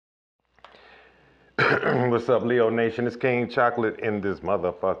What's up, Leo Nation? It's King Chocolate in this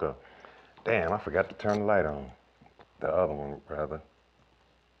motherfucker. Damn, I forgot to turn the light on. The other one, rather.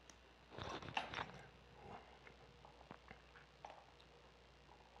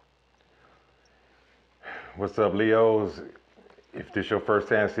 What's up, Leos? If this is your first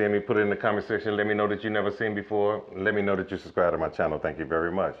time seeing me, put it in the comment section. Let me know that you never seen before. Let me know that you subscribe to my channel. Thank you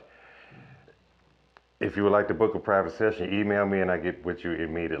very much. If you would like to book a private session, email me and I get with you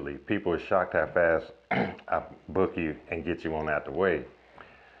immediately. People are shocked how fast I book you and get you on out the way.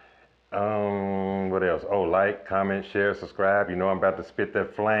 What else? Oh, like, comment, share, subscribe. You know I'm about to spit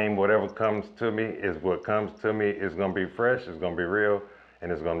that flame. Whatever comes to me is what comes to me. It's going to be fresh, it's going to be real,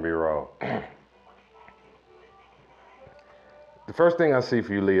 and it's going to be raw. The first thing I see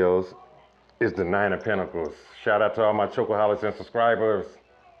for you, Leos, is the Nine of Pentacles. Shout out to all my Chocoholics and subscribers.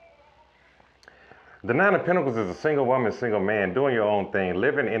 The Nine of Pentacles is a single woman, single man, doing your own thing,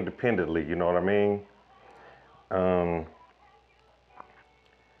 living independently, you know what I mean?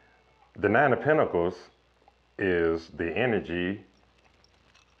 The Nine of Pentacles is the energy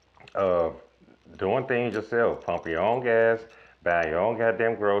of doing things yourself, pumping your own gas, buying your own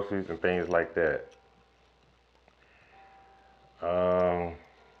goddamn groceries and things like that.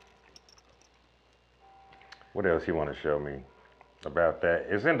 What else you want to show me about that?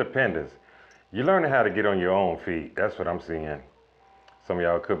 It's independence. You're learning how to get on your own feet. That's what I'm seeing. Some of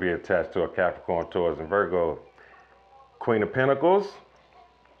y'all could be attached to a Capricorn, Taurus, and Virgo. Queen of Pentacles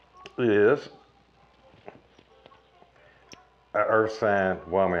is an earth sign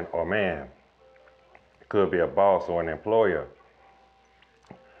woman or man. Could be a boss or an employer.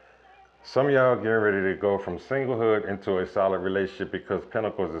 Some of y'all getting ready to go from singlehood into a solid relationship because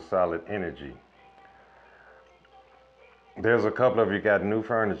Pentacles is solid energy. There's a couple of you got new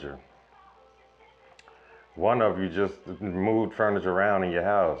furniture. One of you just moved furniture around in your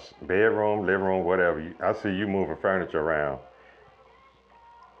house. Bedroom, living room, whatever. I see you moving furniture around.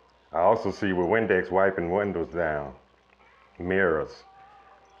 I also see you with Windex wiping windows down. Mirrors.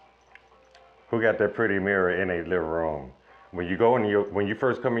 Who got that pretty mirror in a living room? When you go when you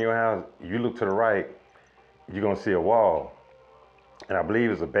first come in your house, you look to the right, you're gonna see a wall. And I believe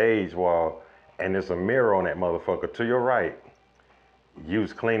it's a beige wall, and there's a mirror on that motherfucker to your right. You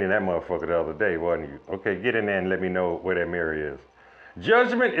was cleaning that motherfucker the other day, wasn't you? Okay, get in there and let me know where that mirror is.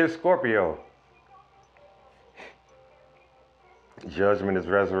 Judgment is Scorpio. Judgment is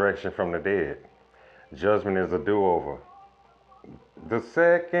resurrection from the dead. Judgment is a do-over. The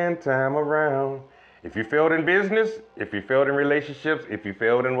second time around. If you failed in business, if you failed in relationships, if you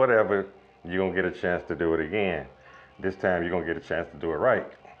failed in whatever, you're going to get a chance to do it again. This time you're going to get a chance to do it right.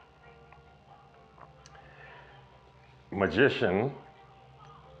 Magician,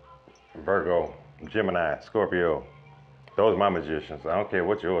 Virgo, Gemini, Scorpio. Those are my magicians. I don't care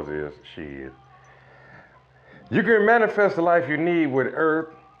what yours is. Shit. You can manifest the life you need with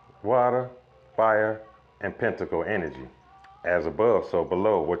earth, water, fire, and pentacle energy. As above, so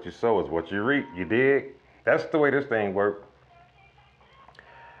below. What you sow is what you reap. You dig? That's the way this thing works.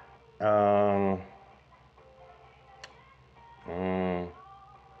 I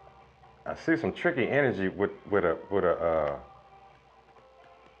see some tricky energy with a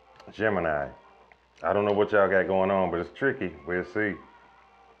Gemini. I don't know what y'all got going on, but it's tricky. We'll see.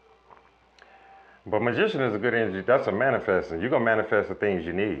 But magician is a good energy. That's a manifesting. You're going to manifest the things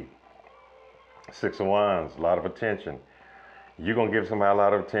you need. Six of Wands, a lot of attention. You're going to give somebody a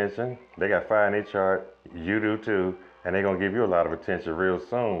lot of attention. They got fire in their chart. You do too. And they're going to give you a lot of attention real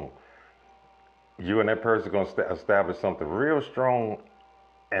soon. You and that person are going to establish something real strong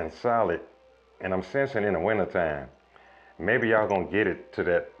and solid. And I'm sensing in the wintertime. Maybe y'all going to get it to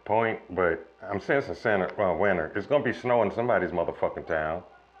that point, but I'm sensing winter. It's going to be snowing in somebody's motherfucking town.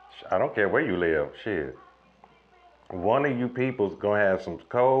 I don't care where you live. Shit. One of you people's going to have some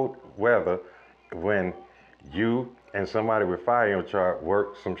cold weather when you and somebody with fire in your chart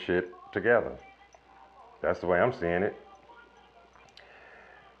work some shit together. That's the way I'm seeing it.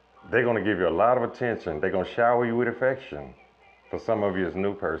 They're going to give you a lot of attention. They're going to shower you with affection. For some of you, it's a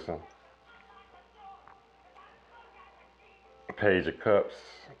new person. Page of Cups,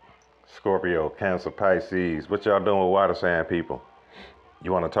 Scorpio, Cancer, Pisces. What y'all doing with water sign people?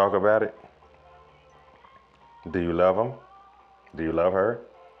 You want to talk about it? Do you love them? Do you love her?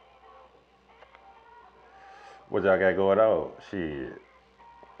 What y'all got going on? Shit.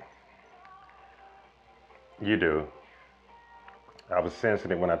 You do. I was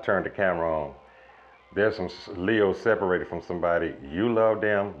sensing it when I turned the camera on. There's some Leos separated from somebody. You love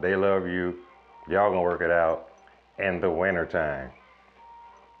them, they love you. Y'all gonna work it out in the winter time.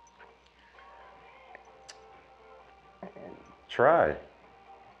 Try.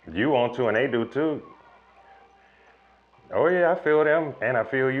 You want to and they do too. Oh yeah, I feel them, and I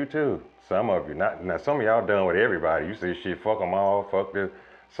feel you too. Some of you, not now. Some of y'all done with everybody. You say shit, fuck them all, fuck this.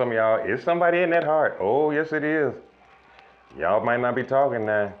 Some of y'all, it's somebody in that heart. Oh yes, it is. Y'all might not be talking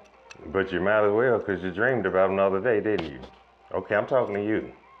now, but you might as well, cause you dreamed about another day, didn't you? Okay, I'm talking to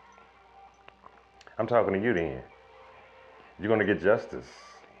you. I'm talking to you then. You're gonna get justice.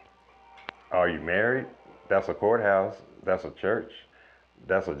 Are you married? That's a courthouse. That's a church.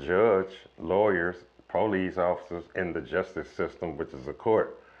 That's a judge, lawyers, police officers in the justice system, which is a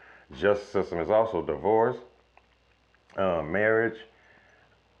court. Justice system is also divorce, marriage,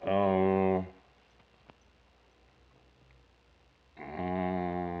 um,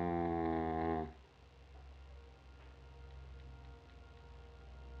 mm,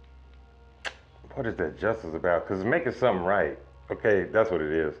 what is that justice about? Because making something right. Okay, that's what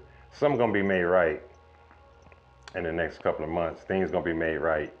it is. Something gonna be made right in the next couple of months. Things gonna be made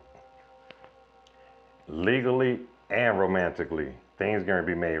right legally and romantically. Things gonna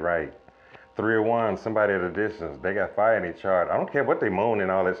be made right. 301, somebody at a distance, they got fire in their chart. I don't care what they moan and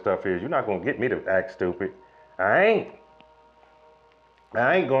all that stuff is. You're not gonna get me to act stupid. I ain't.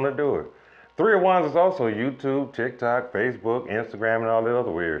 I ain't gonna do it. 301s is also YouTube, TikTok, Facebook, Instagram, and all that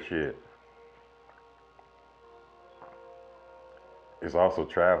other weird shit. It's also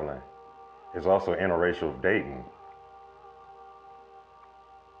traveling. It's also interracial dating.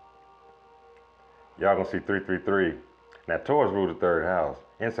 Y'all gonna see 333. Now Taurus rules the third house.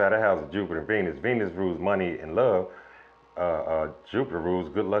 Inside that house is Jupiter and Venus. Venus rules money and love. Jupiter rules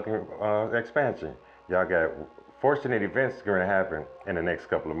good luck and expansion. Y'all got fortunate events going to happen in the next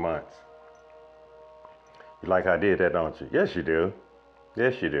couple of months. You like how I did that, don't you? Yes, you do.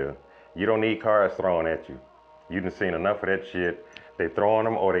 Yes, you do. You don't need cards thrown at you. You done seen enough of that shit. They throwing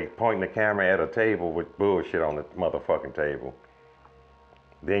them or they pointing the camera at a table with bullshit on the motherfucking table.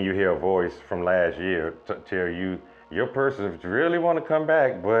 Then you hear a voice from last year tell you your person really want to come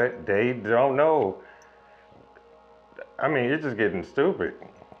back, but they don't know. I mean, it's just getting stupid.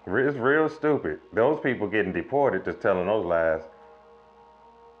 It's real stupid. Those people getting deported just telling those lies.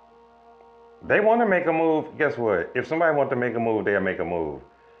 They want to make a move. Guess what? If somebody wants to make a move, they'll make a move.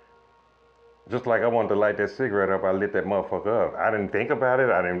 Just like I wanted to light that cigarette up, I lit that motherfucker up. I didn't think about it.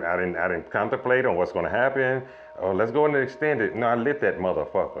 I didn't contemplate on what's going to happen. Oh, let's go and extend it. No, I lit that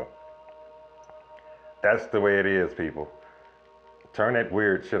motherfucker. That's the way it is, people. Turn that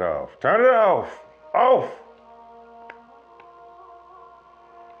weird shit off. Turn it off. Off.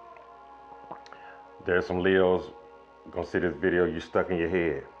 There's some Leos gonna see this video. You stuck in your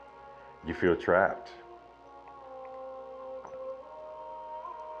head. You feel trapped.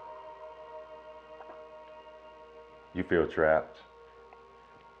 You feel trapped.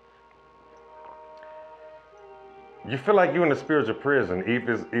 You feel like you're in a spiritual prison.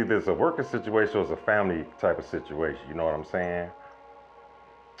 Either it's a working situation or it's a family type of situation. You know what I'm saying?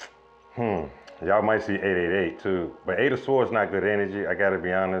 Y'all might see 888 too. But 8 of Swords not good energy. I gotta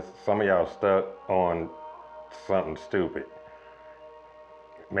be honest. Some of y'all stuck on something stupid.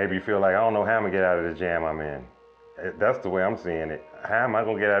 Maybe you feel like, I don't know how I'm gonna get out of the jam I'm in. That's the way I'm seeing it. How am I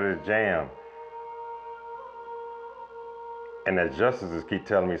gonna get out of this jam? And that justices keep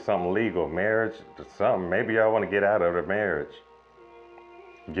telling me something legal, marriage, something. Maybe y'all want to get out of the marriage.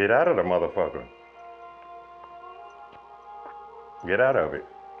 Get out of the motherfucker. Get out of it.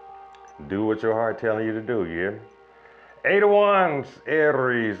 Do what your heart telling you to do, you hear me? 8 of Wands,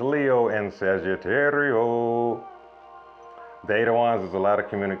 Aries, Leo, and Sagittarius. The 8 of Wands is a lot of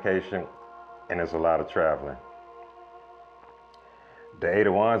communication and it's a lot of traveling. The 8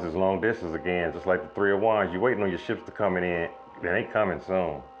 of Wands is long distance again, just like the 3 of Wands. You're waiting on your ships to come in. They ain't coming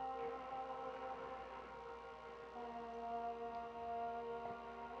soon.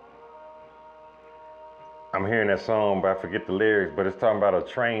 I'm hearing that song, but I forget the lyrics, but it's talking about a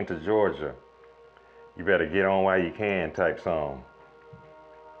train to Georgia. You better get on while you can type song.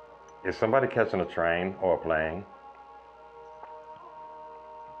 Is somebody catching a train or a plane?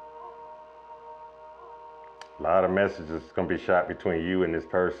 A lot of messages gonna be shot between you and this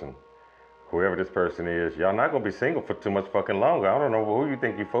person. Whoever this person is, y'all not gonna be single for too much fucking longer. I don't know who you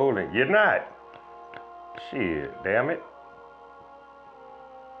think you're fooling. You're not. Shit, damn it.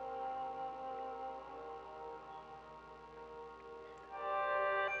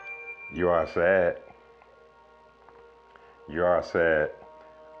 You are sad. You are sad.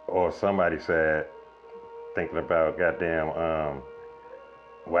 Or somebody sad. Thinking about goddamn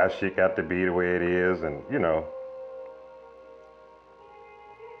why shit got to be the way it is, and you know,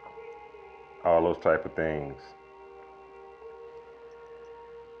 all those type of things.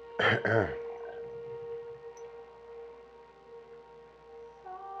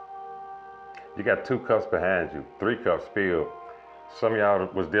 You got 2 cups behind you, 3 cups spilled. Some of y'all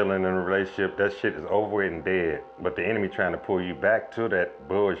was dealing in a relationship, that shit is over with and dead. But the enemy trying to pull you back to that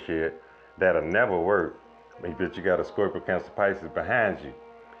bullshit that'll never work. But you got a Scorpio, Cancer, Pisces behind you.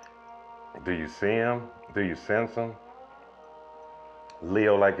 Do you see him? Do you sense him?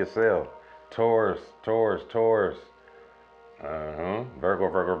 Leo like yourself. Taurus, Taurus, Taurus. Virgo,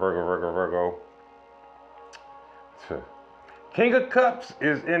 Virgo, Virgo, Virgo, Virgo. King of Cups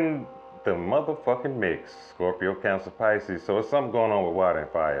is in the motherfucking mix. Scorpio, Cancer, Pisces. So it's something going on with water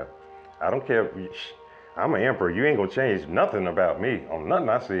and fire. I don't care if I'm an emperor. You ain't gonna change nothing about me. On nothing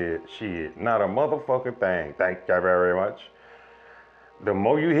I said. Shit. Not a motherfucking thing. Thank you very much. The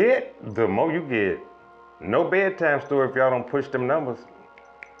more you hit, the more you get. No bedtime story if y'all don't push them numbers.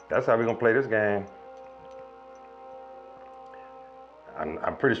 That's how we gonna play this game.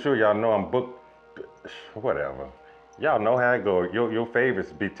 I'm pretty sure y'all know I'm booked. Whatever. Y'all know how it goes. Your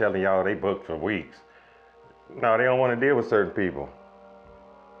favorites be telling y'all they booked for weeks. No, they don't want to deal with certain people.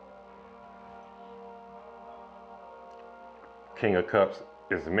 King of Cups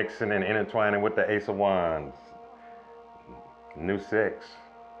is mixing and intertwining with the Ace of Wands. New sex,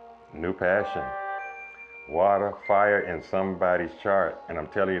 new passion, water, fire in somebody's chart. And I'm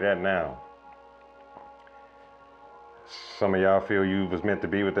telling you that now. Some of y'all feel you was meant to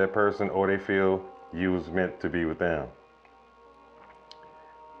be with that person, or they feel you was meant to be with them.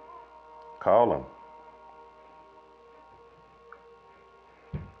 Call them.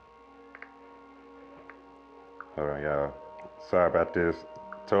 Hold on, y'all. Sorry about this.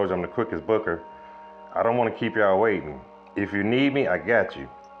 Told you I'm the quickest booker. I don't want to keep y'all waiting. If you need me, I got you.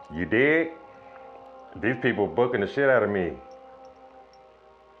 You dig? These people booking the shit out of me.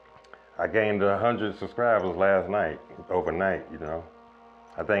 I gained 100 subscribers last night, overnight, you know.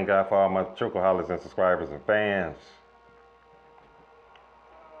 I thank God for all my chocoholics and subscribers and fans.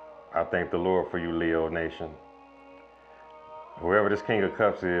 I thank the Lord for you, Leo Nation. Whoever this King of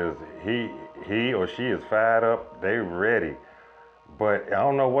Cups is, he or she is fired up. They ready. But I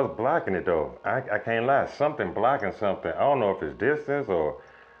don't know what's blocking it though. I can't lie. Something blocking something. I don't know if it's distance or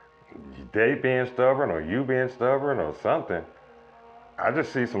they being stubborn or you being stubborn or something. I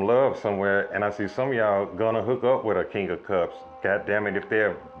just see some love somewhere, and I see some of y'all gonna hook up with a King of Cups. God damn it, if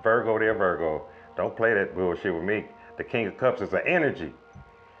they're Virgo, they're Virgo. Don't play that bullshit with me. The King of Cups is an energy.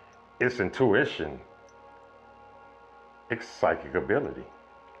 It's intuition. It's psychic ability.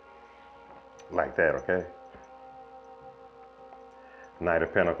 Like that, okay? Knight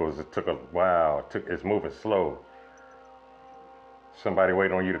of Pentacles, it took a while. It's moving slow. Somebody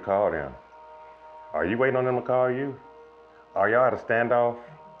waiting on you to call them. Are you waiting on them to call you? Are y'all at a standoff?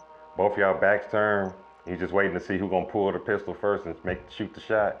 Both y'all backs turned. You just waiting to see who gonna pull the pistol first and shoot the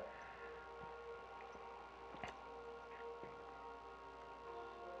shot.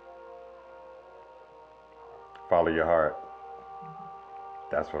 Follow your heart.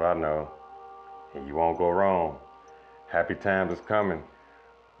 That's what I know. And you won't go wrong. Happy times is coming.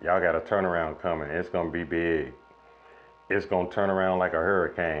 Y'all got a turnaround coming. It's gonna be big. It's gonna turn around like a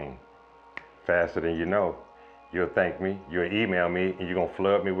hurricane. Faster than you know. You'll thank me, you'll email me, and you're gonna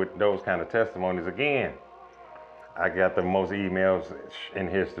flood me with those kind of testimonies again. I got the most emails in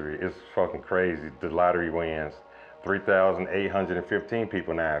history. It's fucking crazy. The lottery wins. 3,815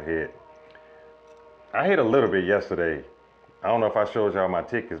 people now have hit. I hit a little bit yesterday. I don't know if I showed y'all my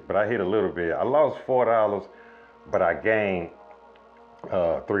tickets, but I hit a little bit. I lost $4, but I gained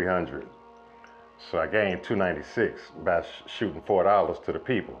 300. So I gained 296 by shooting $4 to the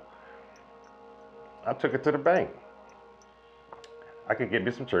people. I took it to the bank. I could get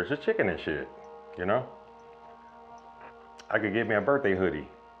me some church's chicken and shit, you know? I could get me a birthday hoodie.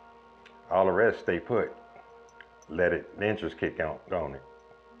 All the rest stay put. The interest kick out on it.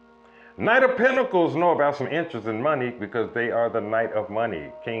 Knight of Pentacles know about some interest in money because they are the Knight of Money.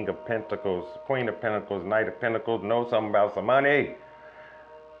 King of Pentacles, Queen of Pentacles, Knight of Pentacles know something about some money.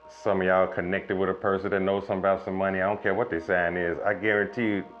 Some of y'all connected with a person that knows something about some money. I don't care what their sign is. I guarantee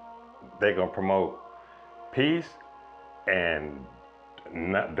you they're going to promote peace and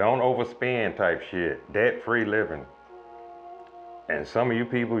don't overspend type shit. Debt-free living. And some of you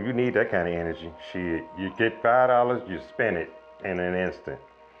people, you need that kind of energy. Shit, you get $5, you spend it in an instant.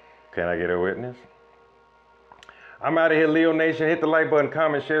 Can I get a witness? I'm out of here, Leo Nation. Hit the like button,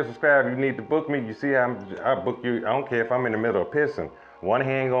 comment, share, subscribe. You need to book me. You see how I book you. I don't care if I'm in the middle of pissing. One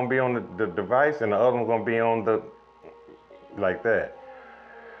hand gonna be on the device and the other one gonna be on the, like that.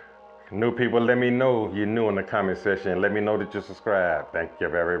 New people, let me know you're new in the comment section. Let me know that you're subscribed. Thank you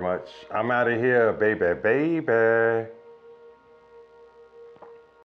very much. I'm out of here, baby.